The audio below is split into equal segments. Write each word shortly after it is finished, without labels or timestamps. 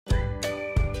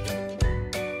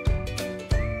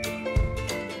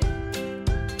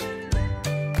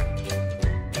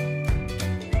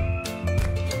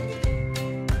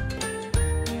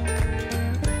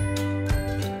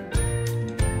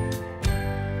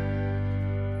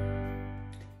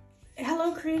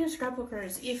Hello creative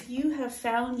scrapbookers. If you have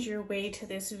found your way to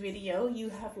this video, you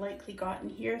have likely gotten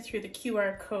here through the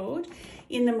QR code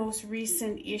in the most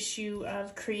recent issue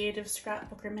of Creative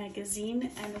Scrapbooker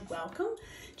magazine, and welcome.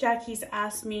 Jackie's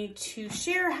asked me to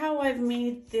share how I've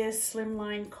made this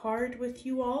slimline card with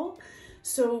you all.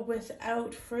 So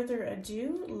without further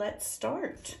ado, let's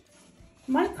start.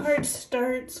 My card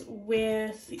starts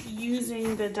with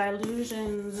using the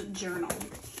Dylusions journal.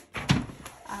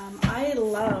 I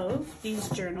love these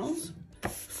journals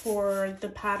for the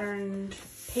patterned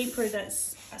paper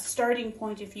that's a starting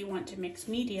point if you want to mix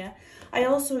media. I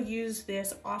also use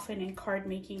this often in card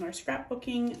making or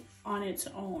scrapbooking on its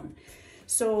own.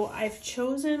 So I've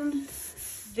chosen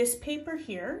this paper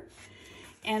here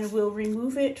and we'll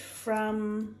remove it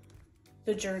from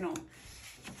the journal.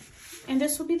 And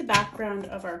this will be the background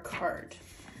of our card.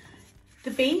 The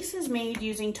base is made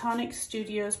using Tonic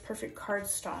Studio's Perfect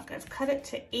Cardstock. I've cut it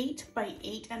to 8 by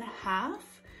 8.5,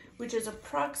 which is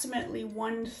approximately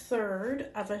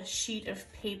 1/3 of a sheet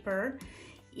of paper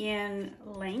in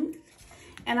length.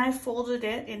 And I folded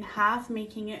it in half,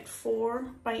 making it 4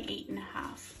 by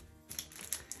 8.5.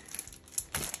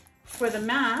 For the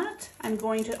mat, I'm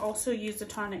going to also use the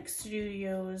Tonic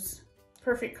Studio's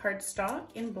Perfect Cardstock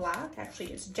in black.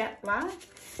 Actually, it's jet black.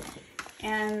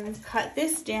 And cut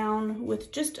this down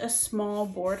with just a small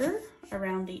border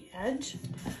around the edge.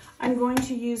 I'm going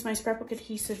to use my Scrapbook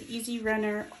Adhesive Easy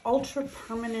Runner Ultra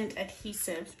Permanent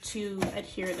Adhesive to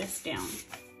adhere this down.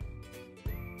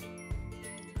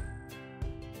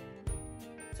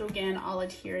 So again, I'll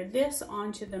adhere this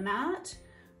onto the mat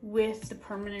with the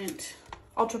permanent,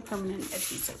 ultra permanent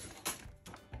adhesive.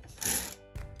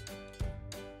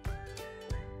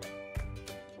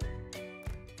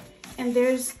 And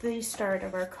there's the start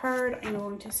of our card. I'm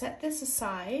going to set this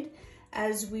aside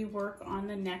as we work on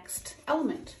the next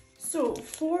element. So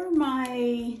for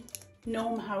my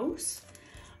Gnome House,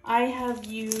 I have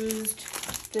used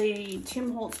the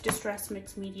Tim Holtz Distress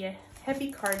Mixed Media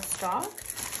Heavy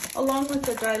Cardstock, along with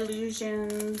the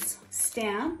Dylusions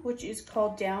stamp, which is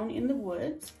called Down in the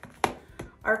Woods,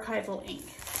 Archival Ink.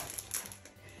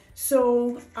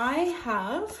 So I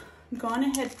have gone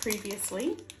ahead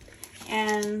previously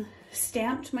and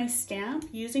stamped my stamp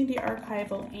using the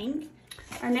archival ink.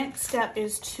 Our next step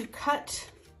is to cut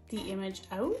the image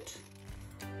out.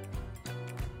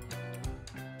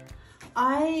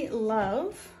 I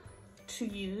love to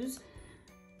use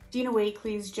Dina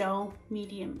Wakley's gel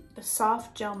medium, the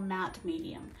soft gel matte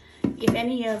medium. If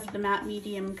any of the matte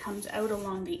medium comes out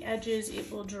along the edges, it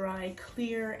will dry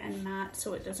clear and matte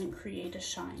so it doesn't create a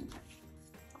shine.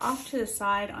 Off to the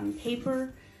side on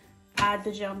paper, add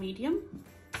the gel medium.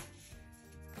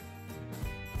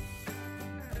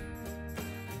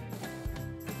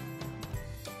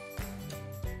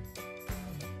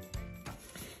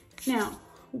 Now,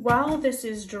 while this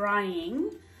is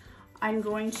drying, I'm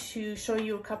going to show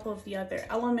you a couple of the other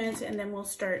elements and then we'll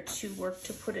start to work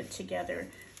to put it together.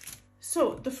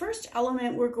 So the first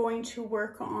element we're going to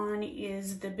work on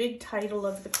is the big title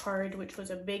of the card, which was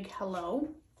a big hello.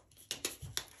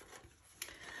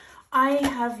 I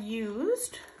have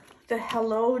used the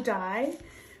hello die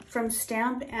from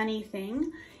Stamp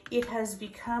Anything. It has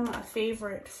become a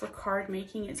favorite for card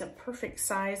making. It's a perfect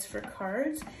size for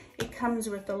cards. It comes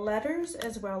with the letters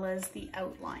as well as the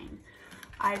outline.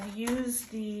 I've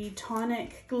used the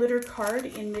Tonic glitter card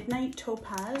in Midnight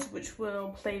Topaz, which will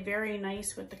play very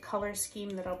nice with the color scheme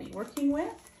that I'll be working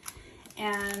with.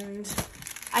 And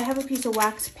I have a piece of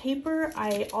wax paper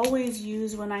I always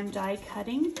use when I'm die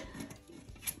cutting.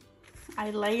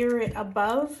 I layer it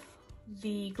above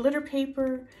the glitter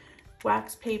paper,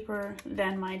 wax paper,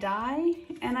 then my die,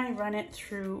 and I run it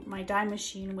through my die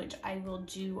machine, which I will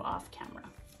do off camera.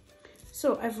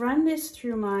 So I've run this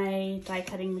through my die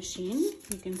cutting machine.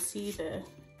 You can see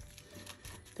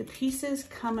the pieces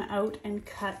come out and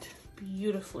cut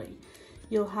beautifully.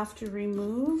 You'll have to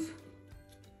remove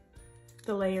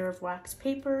the layer of wax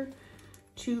paper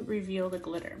to reveal the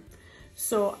glitter.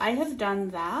 So I have done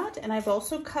that, and I've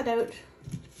also cut out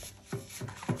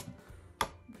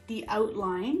the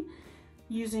outline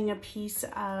using a piece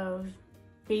of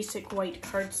basic white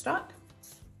cardstock.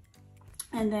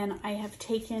 And then I have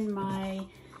taken my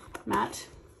matte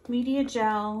media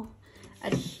gel,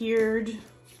 adhered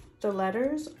the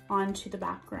letters onto the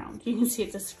background. You can see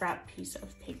it's a scrap piece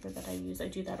of paper that I use. I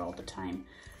do that all the time.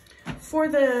 For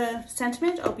the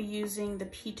sentiment, I'll be using the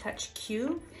P-Touch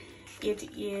Cube. It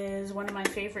is one of my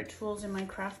favorite tools in my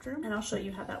craft room, and I'll show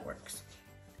you how that works.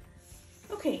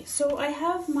 Okay, so I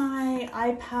have my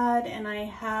iPad and I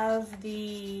have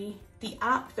the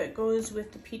app that goes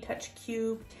with the P-Touch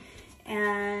Cube,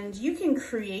 And you can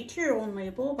create your own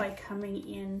label by coming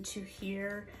into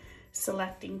here,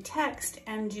 selecting text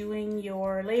and doing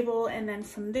your label, and then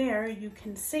from there you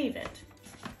can save it.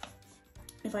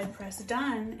 If I press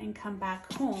done and come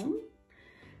back home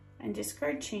and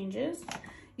discard changes,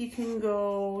 you can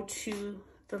go to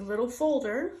the little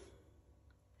folder,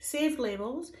 saved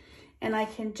labels, and I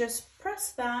can just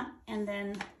press that and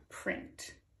then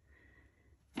print.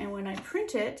 And when I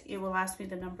print it, it will ask me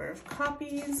the number of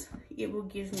copies. It will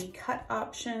give me cut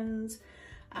options.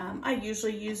 I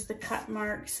usually use the cut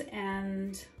marks,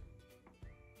 and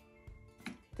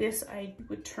this I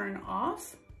would turn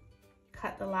off.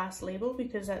 Cut the last label,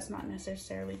 because that's not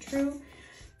necessarily true.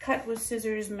 Cut with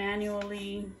scissors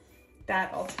manually,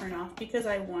 that I'll turn off because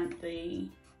I want to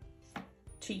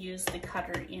use the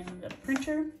cutter in the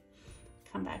printer.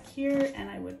 Come back here and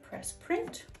I would press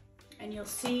print, and you'll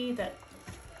see that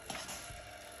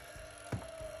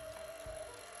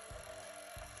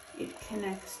it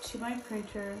connects to my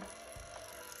printer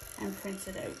and prints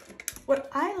it out. What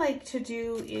I like to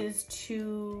do is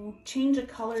to change a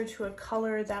color to a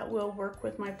color that will work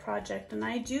with my project, and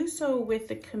I do so with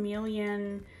the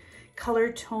Chameleon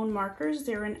color tone markers.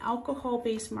 They're an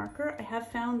alcohol-based marker. I have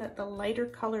found that the lighter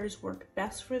colors work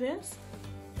best for this.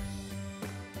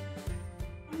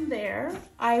 From there,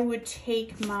 I would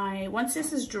take once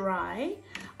this is dry,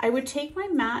 I would take my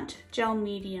matte gel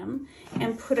medium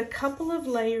and put a couple of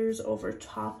layers over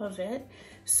top of it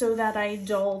so that I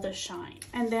dull the shine.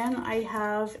 And then I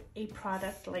have a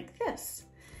product like this.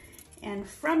 And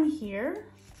from here,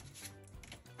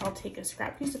 I'll take a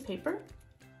scrap piece of paper,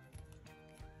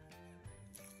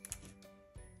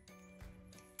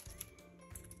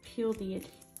 peel the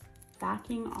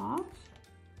backing off,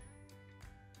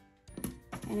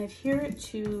 and adhere it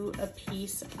to a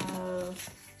piece of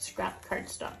scrap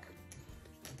cardstock.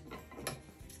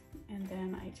 And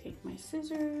then I take my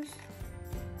scissors,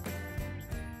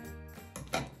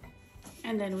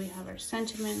 and then we have our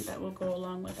sentiment that will go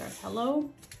along with our hello.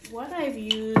 What I've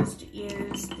used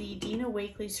is the Dina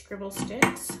Wakley Scribble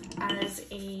sticks as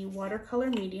a watercolor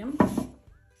medium.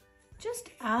 Just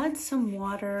add some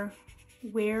water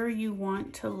where you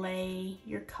want to lay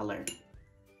your color.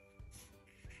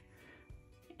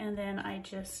 And then I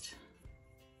just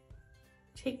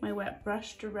take my wet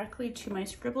brush directly to my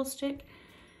scribble stick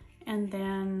and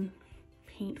then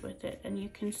paint with it. And you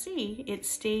can see it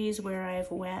stays where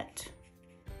I've wet.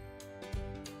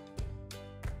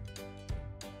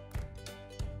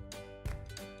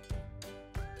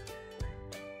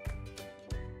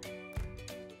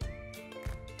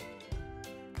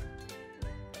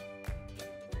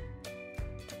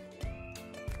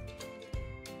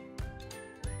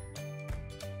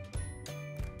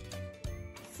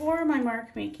 For my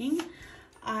mark making,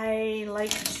 I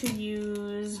like to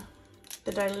use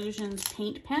the Dylusions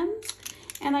paint pens,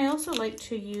 and I also like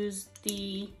to use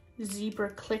the Zebra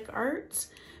ClickArts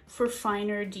for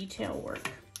finer detail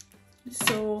work.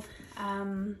 So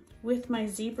with my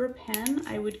Zebra pen,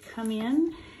 I would come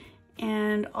in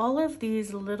and all of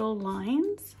these little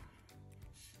lines,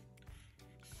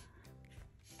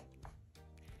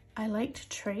 I like to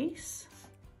trace.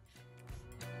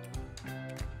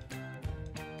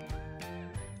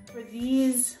 For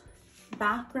these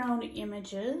background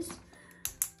images,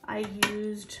 I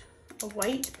used a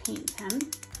white paint pen.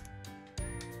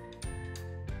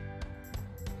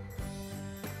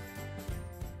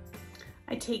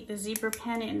 I take the Zebra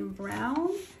pen in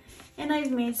brown, and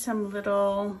I've made some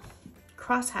little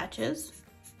cross hatches.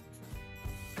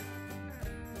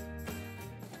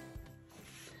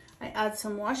 I add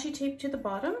some washi tape to the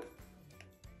bottom.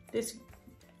 This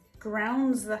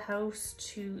grounds the house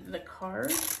to the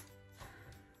card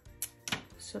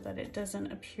so that it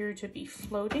doesn't appear to be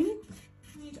floating.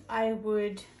 I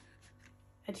would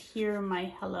adhere my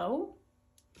hello,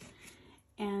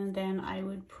 and then I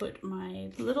would put my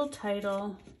little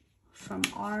title, from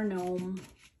our gnome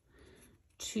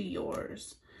to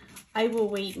yours. I will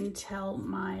wait until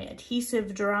my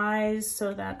adhesive dries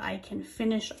so that I can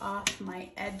finish off my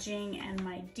edging and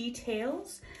my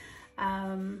details.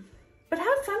 But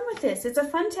have fun with this. It's a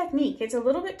fun technique. It's a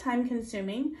little bit time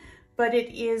consuming, but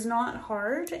it is not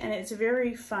hard and it's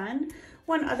very fun.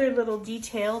 One other little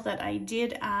detail that I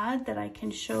did add that I can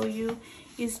show you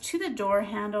is to the door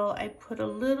handle, I put a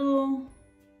little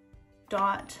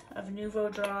dot of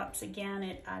Nuvo drops. Again,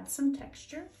 it adds some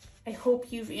texture. I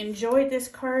hope you've enjoyed this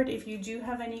card. If you do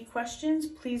have any questions,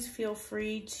 please feel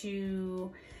free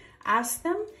to ask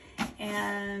them.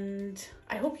 And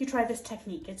I hope you try this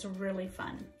technique. It's really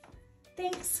fun.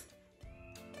 Thanks.